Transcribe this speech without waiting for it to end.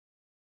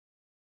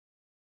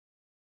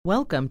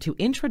Welcome to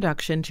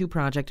Introduction to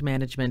Project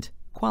Management,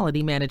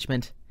 Quality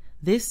Management.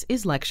 This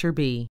is Lecture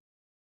B.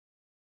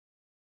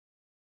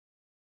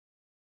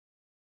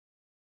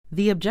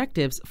 The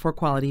objectives for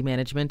quality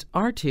management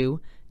are to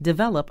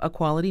develop a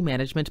quality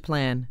management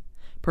plan,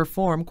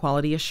 perform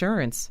quality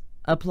assurance,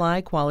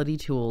 apply quality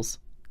tools.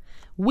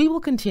 We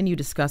will continue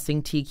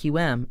discussing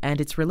TQM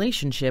and its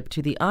relationship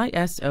to the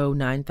ISO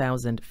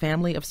 9000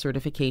 family of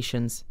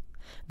certifications,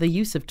 the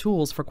use of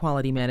tools for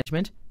quality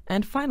management,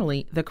 and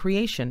finally, the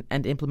creation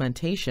and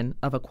implementation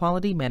of a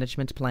quality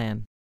management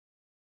plan.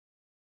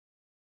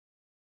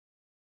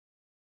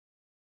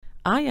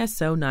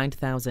 ISO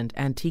 9000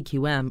 and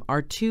TQM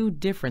are two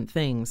different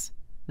things.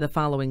 The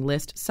following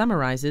list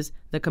summarizes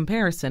the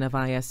comparison of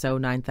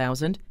ISO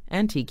 9000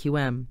 and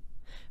TQM.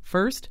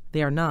 First,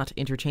 they are not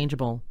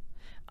interchangeable.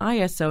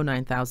 ISO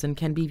 9000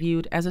 can be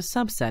viewed as a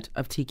subset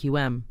of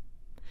TQM.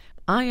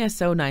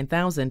 ISO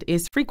 9000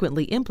 is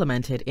frequently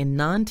implemented in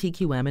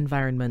non-TQM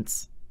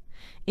environments.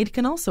 It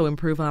can also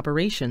improve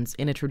operations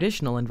in a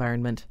traditional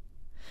environment.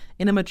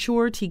 In a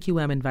mature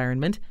TQM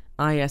environment,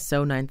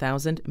 ISO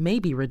 9000 may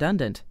be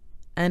redundant.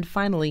 And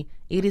finally,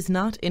 it is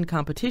not in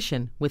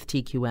competition with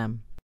TQM.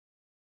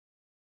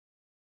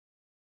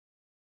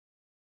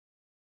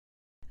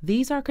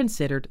 These are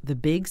considered the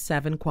Big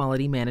 7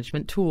 quality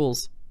management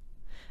tools.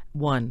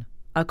 1.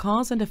 A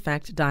cause and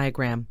effect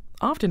diagram,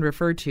 often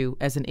referred to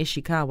as an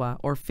Ishikawa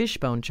or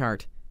fishbone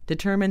chart,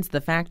 determines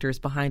the factors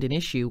behind an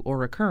issue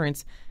or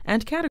occurrence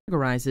and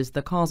categorizes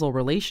the causal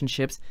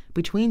relationships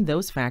between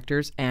those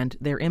factors and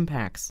their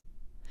impacts.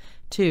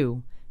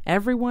 2.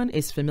 Everyone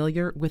is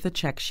familiar with a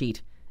check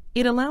sheet.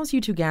 It allows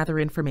you to gather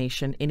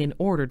information in an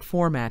ordered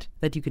format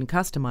that you can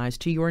customize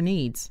to your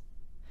needs.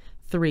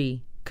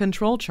 3.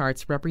 Control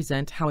charts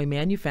represent how a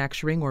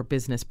manufacturing or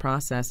business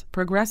process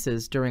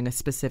progresses during a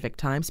specific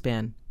time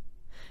span.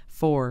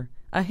 4.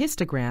 A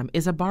histogram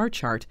is a bar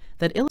chart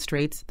that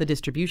illustrates the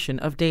distribution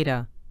of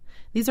data.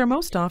 These are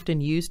most often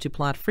used to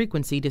plot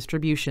frequency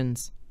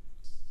distributions.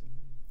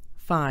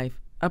 5.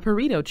 A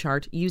Pareto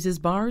chart uses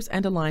bars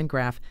and a line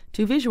graph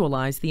to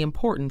visualize the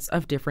importance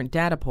of different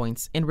data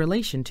points in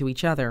relation to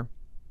each other.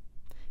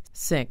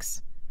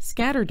 6.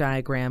 Scatter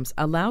diagrams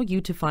allow you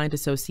to find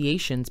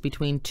associations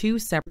between two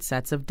separate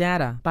sets of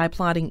data by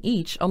plotting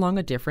each along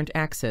a different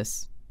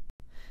axis.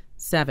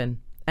 7.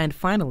 And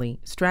finally,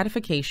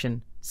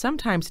 stratification,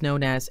 sometimes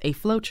known as a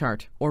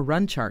flowchart or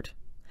run chart.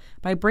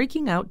 By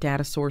breaking out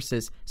data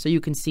sources so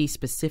you can see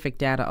specific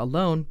data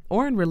alone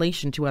or in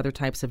relation to other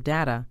types of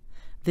data,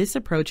 this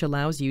approach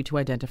allows you to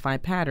identify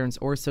patterns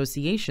or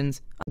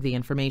associations of the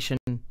information.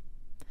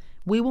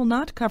 We will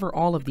not cover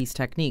all of these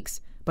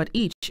techniques, but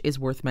each is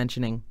worth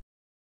mentioning.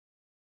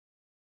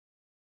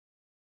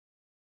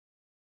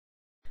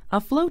 A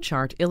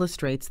flowchart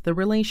illustrates the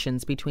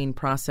relations between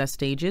process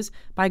stages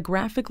by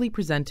graphically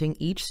presenting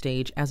each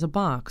stage as a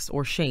box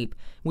or shape,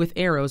 with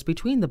arrows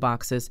between the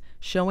boxes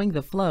showing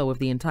the flow of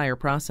the entire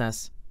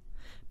process.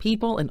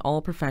 People in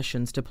all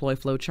professions deploy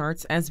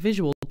flowcharts as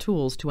visual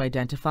tools to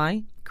identify,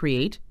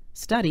 create,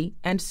 study,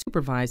 and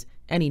supervise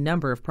any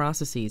number of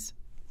processes.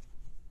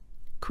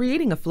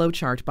 Creating a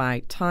flowchart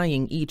by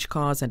tying each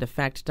cause and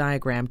effect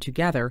diagram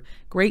together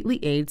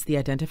greatly aids the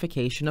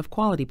identification of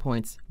quality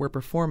points where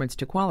performance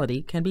to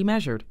quality can be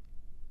measured.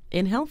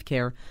 In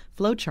healthcare,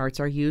 flowcharts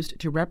are used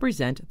to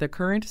represent the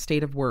current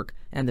state of work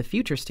and the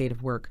future state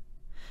of work.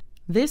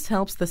 This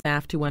helps the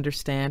staff to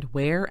understand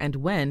where and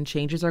when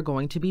changes are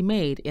going to be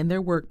made in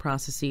their work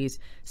processes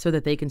so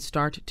that they can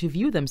start to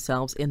view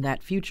themselves in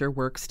that future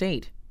work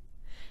state.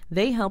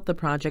 They help the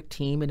project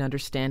team in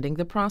understanding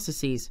the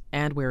processes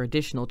and where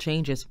additional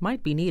changes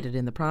might be needed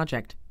in the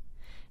project.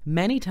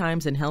 Many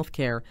times in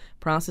healthcare,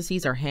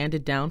 processes are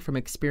handed down from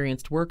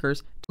experienced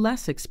workers to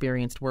less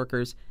experienced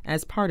workers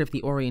as part of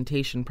the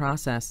orientation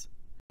process.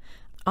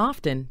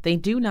 Often, they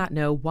do not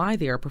know why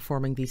they are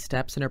performing these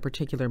steps in a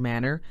particular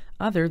manner,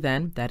 other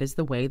than that is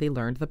the way they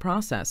learned the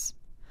process.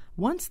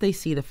 Once they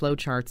see the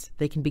flowcharts,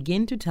 they can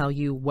begin to tell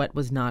you what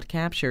was not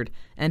captured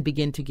and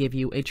begin to give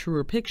you a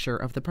truer picture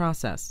of the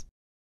process.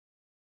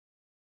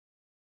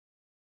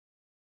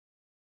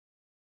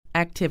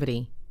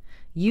 Activity.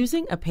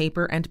 Using a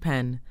paper and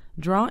pen,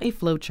 draw a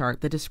flowchart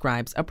that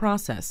describes a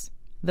process.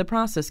 The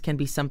process can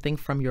be something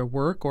from your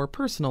work or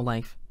personal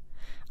life.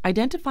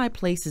 Identify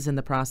places in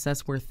the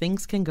process where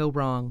things can go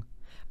wrong.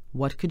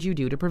 What could you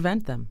do to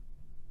prevent them?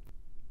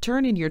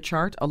 Turn in your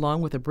chart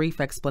along with a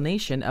brief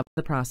explanation of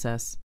the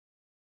process.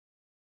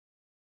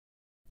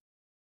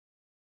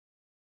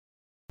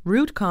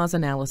 Root cause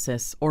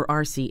analysis, or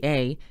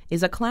RCA,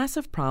 is a class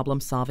of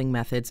problem-solving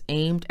methods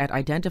aimed at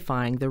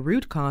identifying the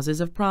root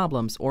causes of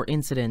problems or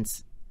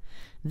incidents.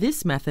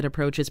 This method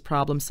approaches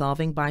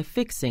problem-solving by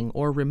fixing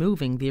or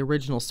removing the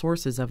original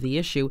sources of the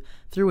issue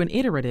through an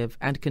iterative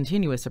and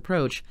continuous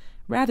approach,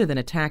 rather than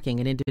attacking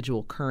an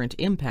individual current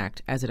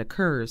impact as it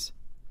occurs.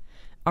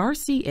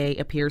 RCA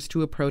appears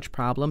to approach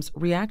problems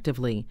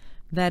reactively,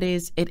 that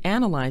is, it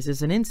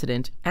analyzes an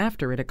incident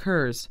after it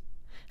occurs.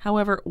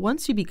 However,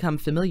 once you become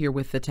familiar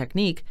with the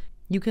technique,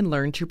 you can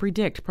learn to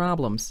predict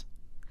problems.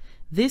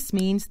 This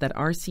means that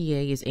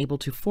RCA is able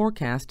to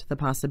forecast the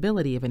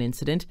possibility of an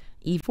incident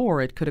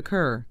before it could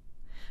occur.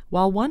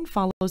 While one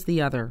follows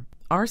the other,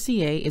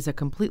 RCA is a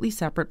completely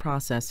separate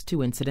process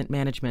to incident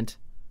management.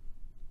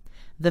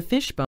 The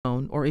fishbone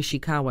or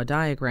Ishikawa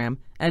diagram,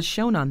 as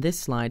shown on this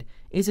slide,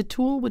 is a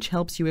tool which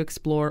helps you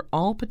explore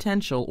all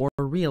potential or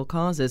real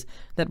causes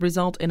that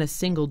result in a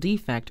single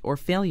defect or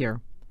failure.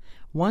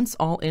 Once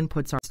all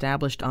inputs are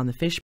established on the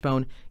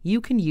fishbone,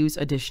 you can use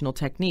additional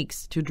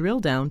techniques to drill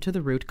down to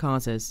the root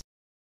causes.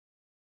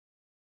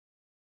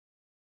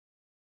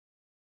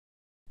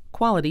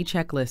 Quality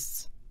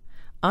checklists.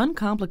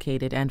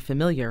 Uncomplicated and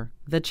familiar,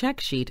 the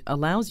check sheet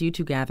allows you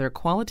to gather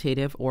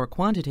qualitative or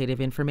quantitative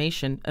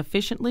information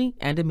efficiently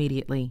and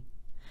immediately.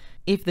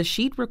 If the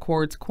sheet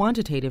records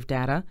quantitative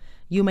data,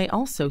 you may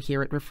also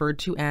hear it referred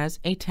to as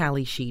a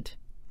tally sheet.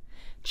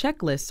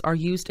 Checklists are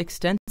used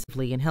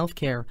extensively in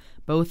healthcare,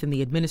 both in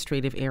the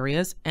administrative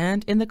areas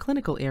and in the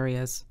clinical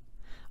areas.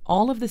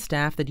 All of the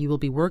staff that you will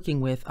be working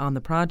with on the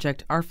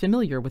project are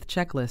familiar with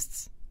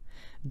checklists.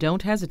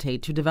 Don't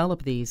hesitate to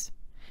develop these.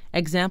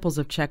 Examples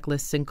of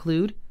checklists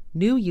include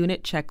new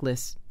unit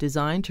checklists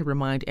designed to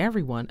remind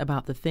everyone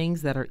about the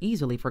things that are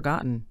easily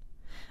forgotten,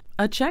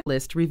 a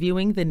checklist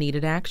reviewing the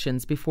needed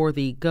actions before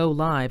the go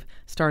live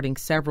starting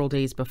several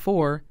days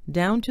before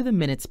down to the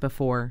minutes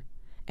before,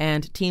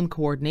 and team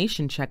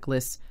coordination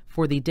checklists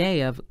for the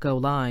day of go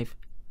live.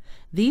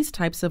 These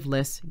types of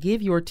lists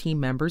give your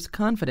team members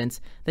confidence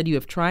that you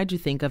have tried to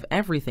think of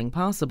everything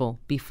possible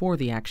before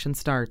the action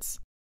starts.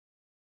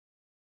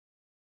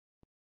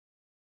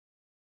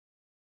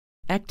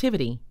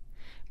 Activity.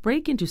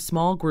 Break into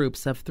small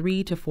groups of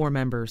 3 to 4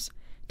 members.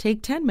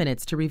 Take 10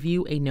 minutes to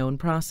review a known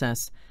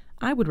process.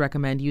 I would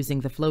recommend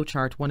using the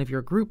flowchart one of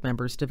your group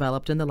members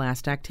developed in the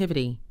last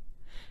activity.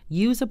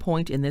 Use a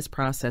point in this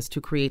process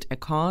to create a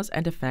cause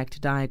and effect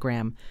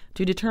diagram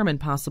to determine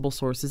possible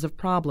sources of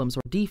problems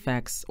or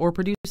defects, or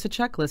produce a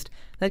checklist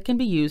that can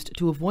be used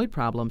to avoid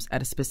problems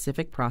at a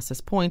specific process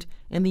point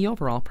in the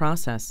overall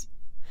process.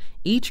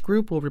 Each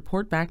group will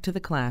report back to the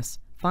class,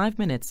 5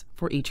 minutes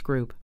for each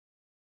group.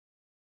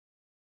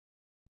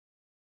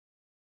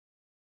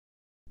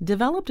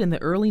 Developed in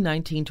the early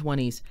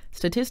 1920s,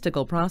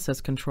 statistical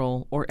process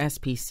control, or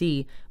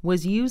SPC,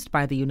 was used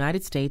by the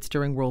United States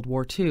during World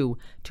War II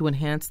to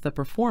enhance the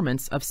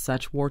performance of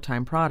such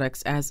wartime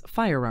products as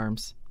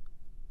firearms.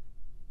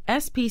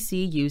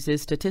 SPC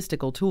uses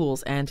statistical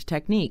tools and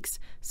techniques,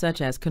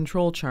 such as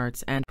control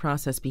charts and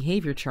process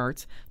behavior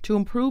charts, to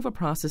improve a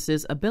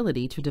process's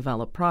ability to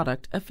develop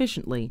product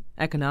efficiently,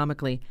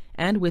 economically,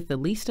 and with the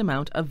least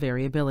amount of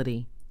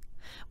variability.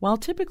 While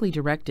typically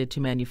directed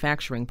to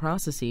manufacturing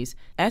processes,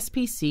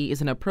 SPC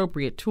is an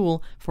appropriate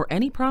tool for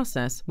any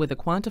process with a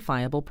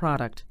quantifiable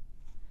product.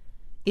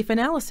 If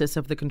analysis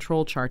of the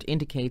control chart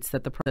indicates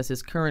that the process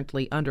is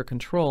currently under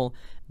control,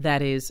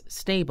 that is,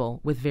 stable,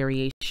 with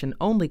variation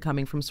only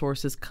coming from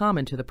sources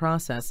common to the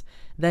process,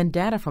 then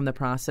data from the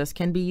process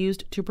can be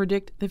used to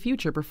predict the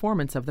future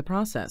performance of the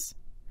process.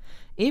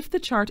 If the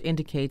chart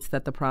indicates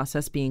that the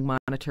process being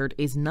monitored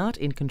is not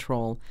in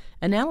control,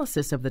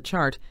 analysis of the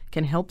chart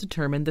can help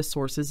determine the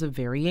sources of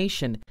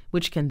variation,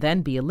 which can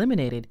then be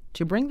eliminated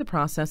to bring the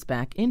process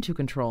back into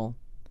control.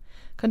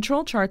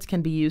 Control charts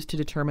can be used to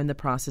determine the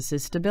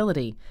process's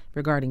stability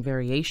regarding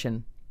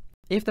variation.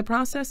 If the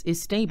process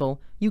is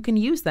stable, you can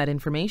use that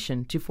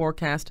information to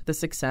forecast the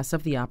success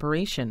of the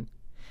operation.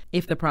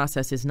 If the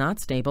process is not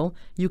stable,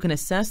 you can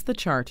assess the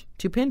chart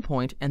to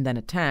pinpoint and then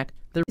attack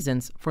the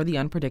reasons for the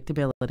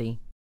unpredictability.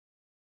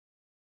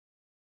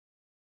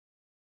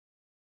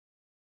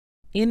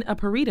 In a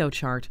Pareto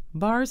chart,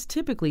 bars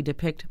typically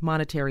depict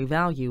monetary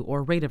value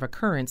or rate of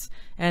occurrence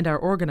and are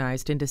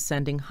organized in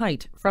descending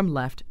height from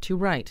left to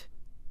right.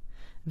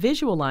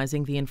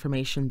 Visualizing the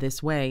information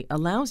this way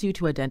allows you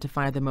to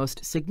identify the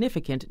most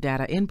significant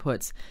data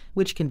inputs,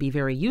 which can be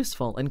very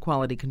useful in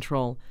quality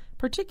control,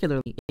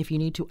 particularly if you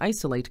need to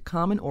isolate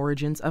common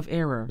origins of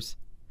errors.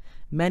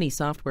 Many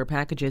software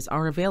packages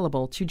are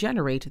available to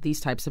generate these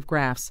types of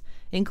graphs,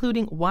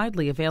 including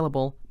widely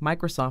available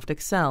Microsoft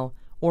Excel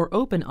or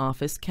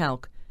OpenOffice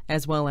Calc,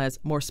 as well as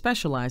more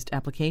specialized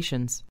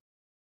applications.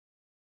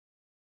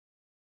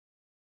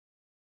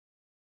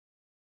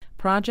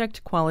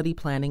 Project quality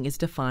planning is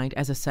defined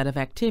as a set of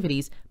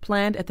activities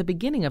planned at the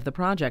beginning of the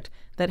project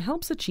that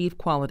helps achieve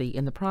quality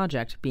in the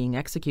project being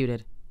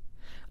executed.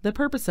 The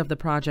purpose of the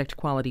project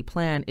quality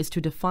plan is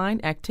to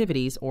define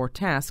activities or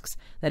tasks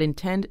that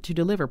intend to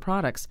deliver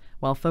products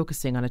while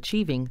focusing on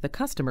achieving the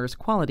customer's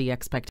quality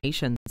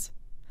expectations.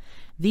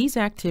 These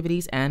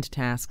activities and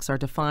tasks are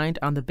defined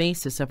on the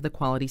basis of the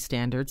quality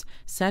standards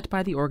set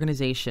by the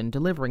organization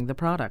delivering the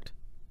product.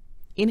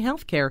 In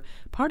healthcare,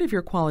 part of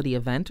your quality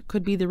event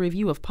could be the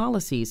review of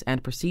policies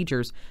and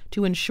procedures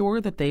to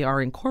ensure that they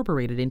are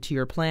incorporated into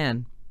your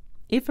plan.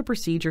 If a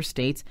procedure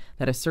states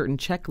that a certain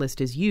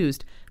checklist is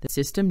used, the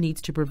system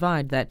needs to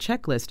provide that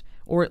checklist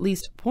or at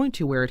least point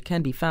to where it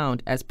can be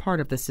found as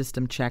part of the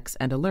system checks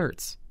and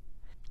alerts.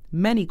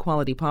 Many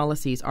quality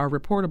policies are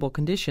reportable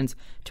conditions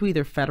to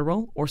either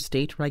federal or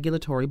state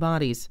regulatory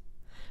bodies.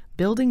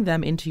 Building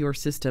them into your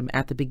system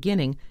at the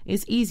beginning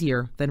is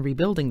easier than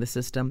rebuilding the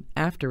system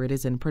after it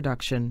is in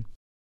production.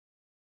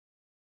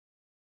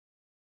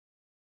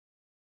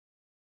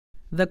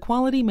 The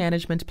Quality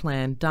Management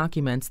Plan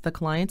documents the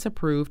client's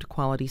approved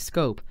quality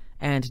scope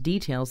and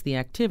details the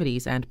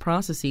activities and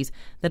processes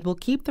that will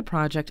keep the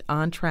project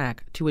on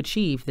track to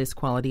achieve this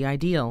quality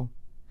ideal.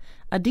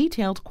 A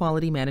detailed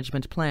quality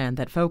management plan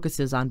that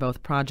focuses on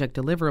both project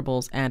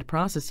deliverables and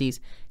processes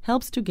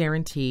helps to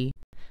guarantee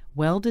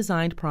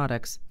well-designed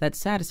products that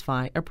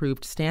satisfy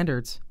approved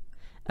standards,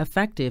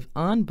 effective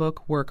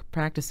on-book work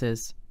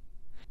practices,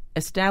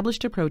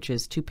 established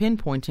approaches to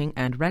pinpointing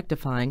and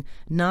rectifying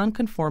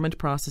non-conformant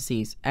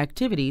processes,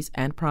 activities,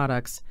 and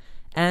products,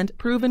 and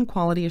proven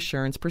quality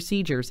assurance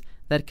procedures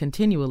that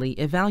continually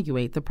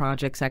evaluate the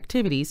project's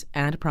activities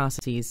and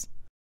processes.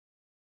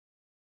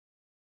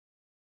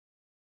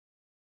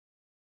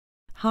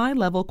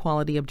 High-level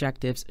quality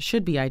objectives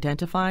should be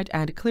identified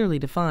and clearly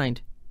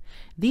defined.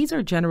 These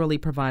are generally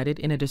provided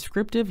in a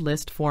descriptive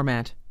list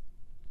format.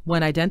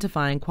 When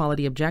identifying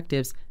quality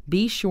objectives,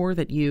 be sure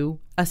that you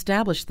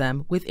establish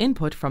them with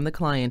input from the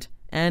client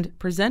and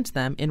present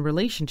them in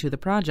relation to the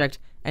project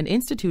and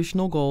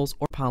institutional goals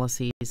or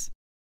policies.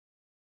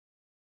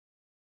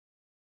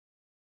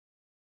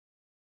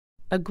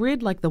 A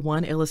grid like the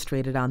one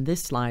illustrated on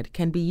this slide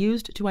can be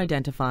used to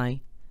identify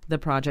the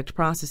project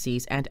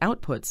processes and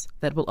outputs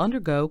that will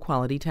undergo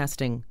quality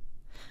testing.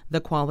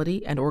 The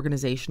quality and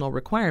organizational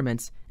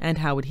requirements and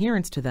how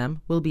adherence to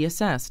them will be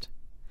assessed.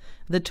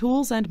 The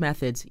tools and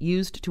methods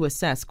used to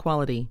assess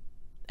quality,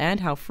 and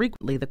how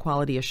frequently the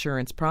quality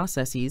assurance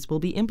processes will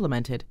be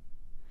implemented.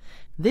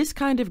 This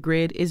kind of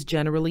grid is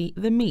generally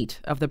the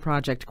meat of the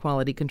project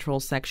quality control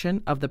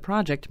section of the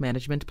project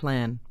management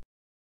plan.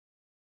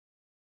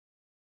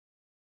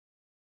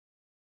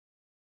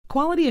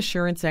 Quality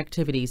assurance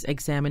activities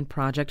examine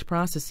project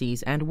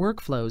processes and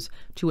workflows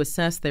to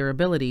assess their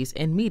abilities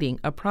in meeting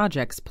a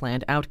project's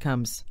planned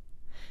outcomes.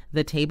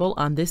 The table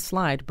on this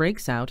slide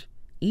breaks out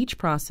each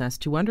process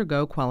to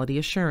undergo quality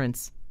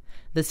assurance,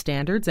 the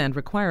standards and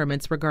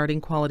requirements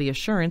regarding quality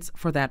assurance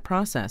for that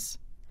process,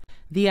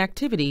 the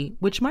activity,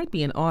 which might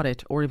be an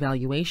audit or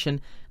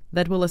evaluation,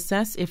 that will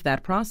assess if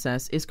that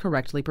process is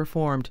correctly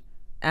performed,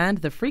 and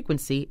the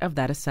frequency of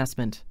that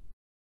assessment.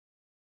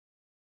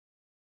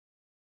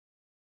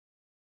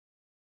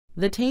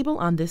 The table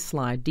on this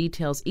slide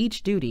details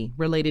each duty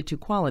related to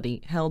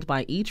quality held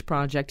by each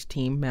project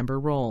team member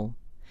role.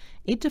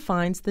 It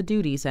defines the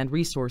duties and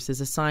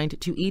resources assigned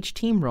to each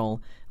team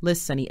role,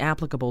 lists any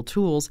applicable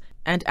tools,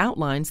 and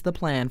outlines the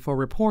plan for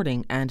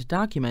reporting and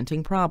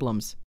documenting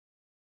problems.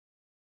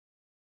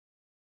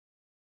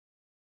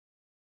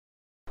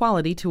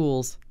 Quality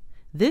tools.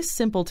 This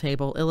simple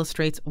table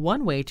illustrates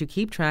one way to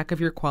keep track of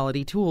your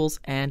quality tools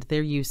and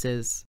their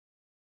uses.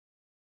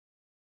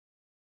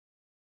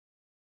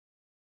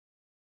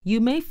 You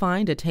may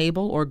find a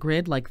table or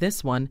grid like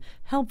this one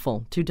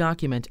helpful to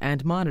document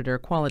and monitor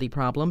quality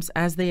problems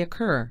as they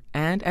occur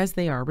and as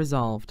they are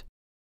resolved.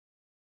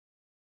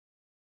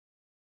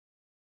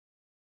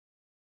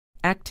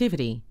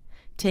 Activity.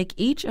 Take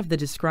each of the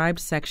described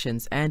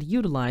sections and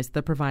utilize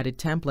the provided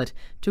template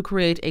to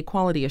create a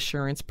quality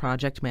assurance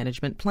project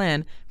management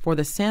plan for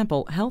the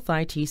sample health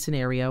IT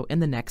scenario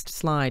in the next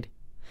slide.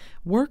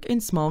 Work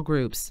in small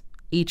groups.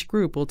 Each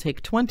group will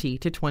take 20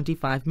 to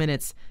 25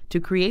 minutes to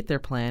create their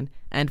plan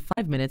and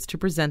 5 minutes to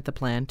present the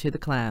plan to the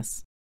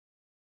class.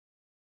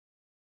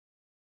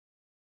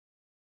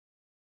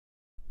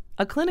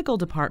 A clinical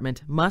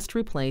department must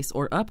replace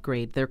or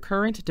upgrade their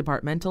current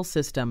departmental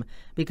system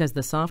because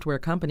the software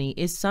company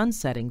is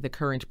sunsetting the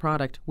current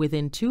product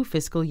within 2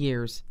 fiscal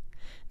years.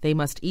 They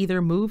must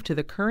either move to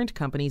the current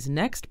company's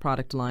next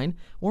product line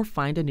or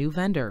find a new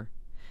vendor.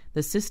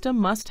 The system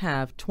must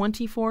have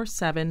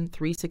 24/7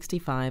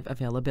 365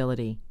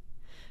 availability.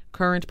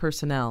 Current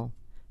personnel: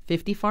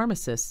 50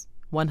 pharmacists,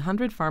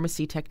 100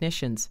 pharmacy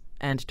technicians,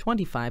 and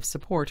 25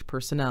 support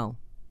personnel.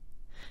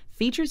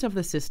 Features of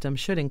the system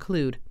should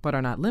include, but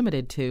are not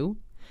limited to,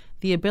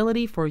 the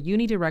ability for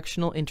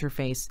unidirectional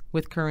interface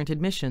with current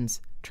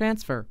admissions,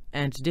 transfer,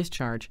 and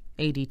discharge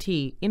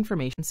 (ADT)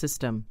 information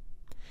system.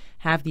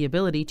 Have the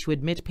ability to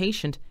admit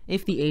patient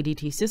if the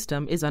ADT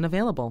system is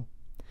unavailable.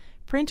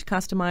 Print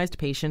customized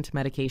patient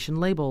medication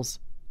labels.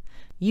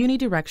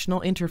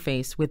 Unidirectional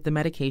interface with the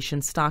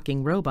medication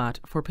stocking robot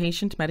for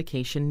patient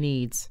medication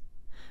needs.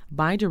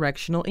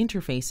 Bidirectional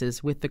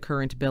interfaces with the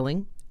current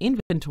billing,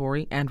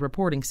 inventory, and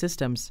reporting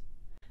systems.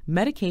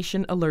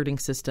 Medication alerting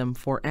system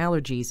for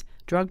allergies,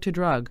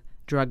 drug-to-drug,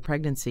 drug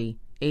pregnancy,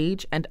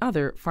 age, and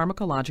other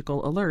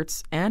pharmacological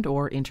alerts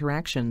and/or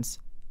interactions.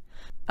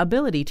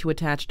 Ability to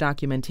attach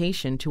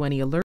documentation to any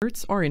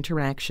alerts or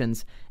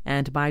interactions,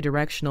 and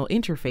bidirectional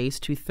interface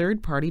to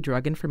third-party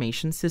drug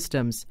information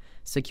systems,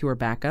 secure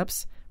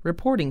backups,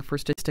 reporting for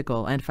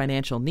statistical and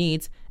financial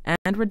needs,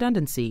 and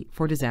redundancy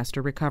for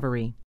disaster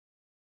recovery.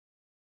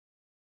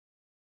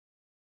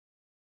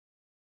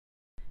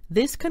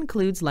 This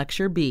concludes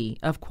Lecture B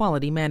of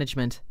Quality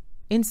Management.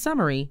 In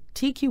summary,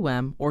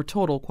 TQM, or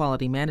Total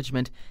Quality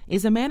Management,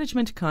 is a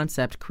management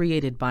concept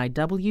created by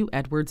W.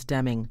 Edwards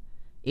Deming.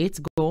 Its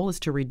goal is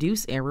to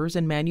reduce errors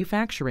in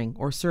manufacturing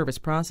or service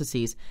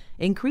processes,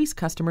 increase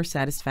customer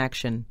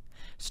satisfaction,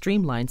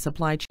 streamline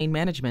supply chain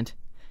management,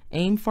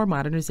 aim for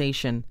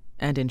modernization,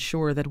 and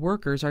ensure that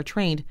workers are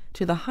trained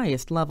to the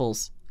highest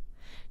levels.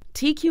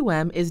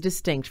 TQM is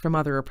distinct from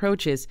other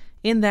approaches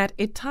in that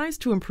it ties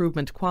to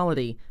improvement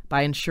quality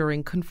by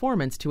ensuring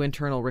conformance to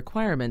internal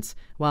requirements,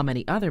 while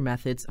many other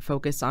methods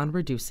focus on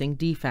reducing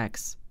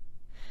defects.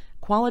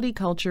 Quality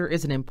culture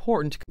is an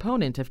important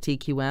component of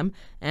TQM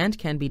and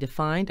can be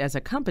defined as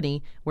a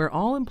company where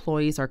all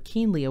employees are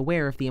keenly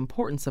aware of the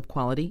importance of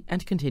quality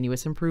and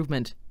continuous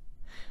improvement.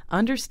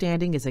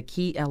 Understanding is a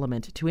key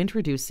element to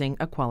introducing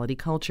a quality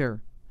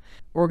culture.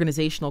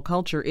 Organizational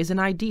culture is an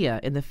idea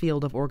in the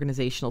field of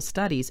organizational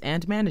studies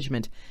and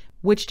management,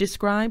 which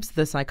describes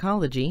the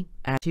psychology,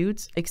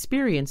 attitudes,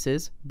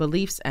 experiences,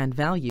 beliefs, and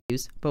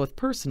values, both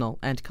personal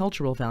and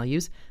cultural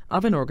values,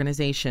 of an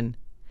organization.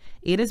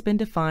 It has been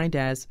defined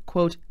as,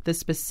 quote, the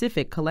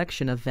specific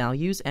collection of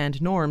values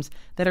and norms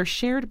that are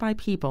shared by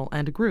people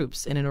and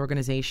groups in an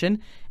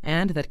organization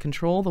and that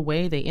control the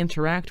way they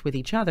interact with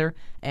each other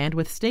and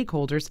with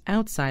stakeholders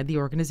outside the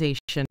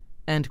organization,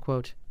 end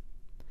quote.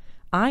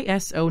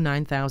 ISO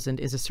 9000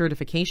 is a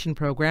certification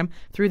program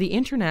through the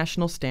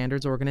International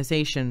Standards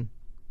Organization.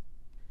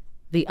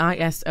 The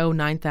ISO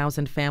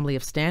 9000 family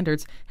of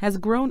standards has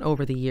grown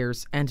over the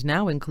years and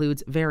now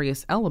includes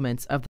various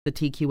elements of the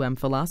TQM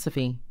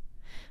philosophy.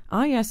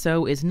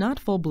 ISO is not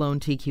full-blown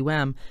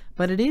TQM,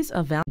 but it is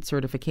a valid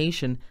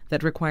certification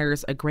that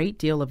requires a great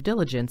deal of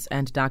diligence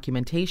and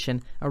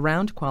documentation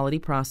around quality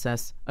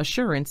process,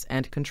 assurance,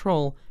 and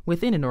control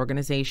within an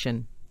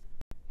organization.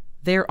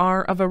 There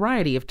are a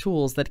variety of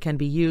tools that can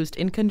be used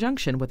in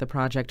conjunction with a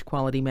project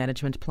quality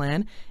management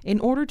plan in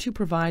order to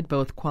provide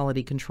both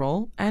quality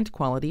control and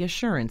quality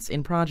assurance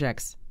in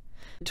projects.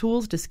 The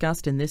tools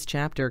discussed in this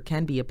chapter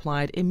can be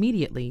applied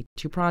immediately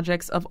to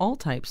projects of all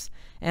types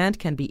and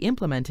can be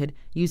implemented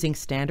using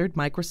standard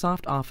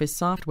Microsoft Office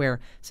software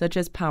such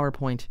as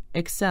PowerPoint,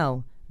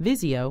 Excel,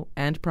 Visio,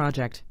 and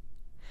Project.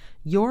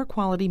 Your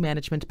quality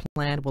management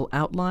plan will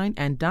outline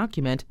and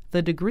document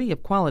the degree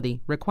of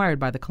quality required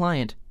by the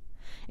client.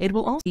 It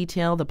will also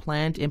detail the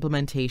planned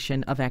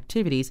implementation of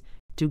activities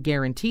to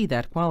guarantee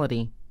that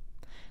quality.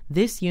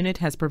 This unit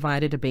has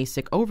provided a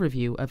basic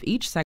overview of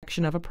each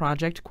section of a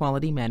project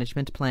quality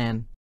management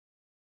plan.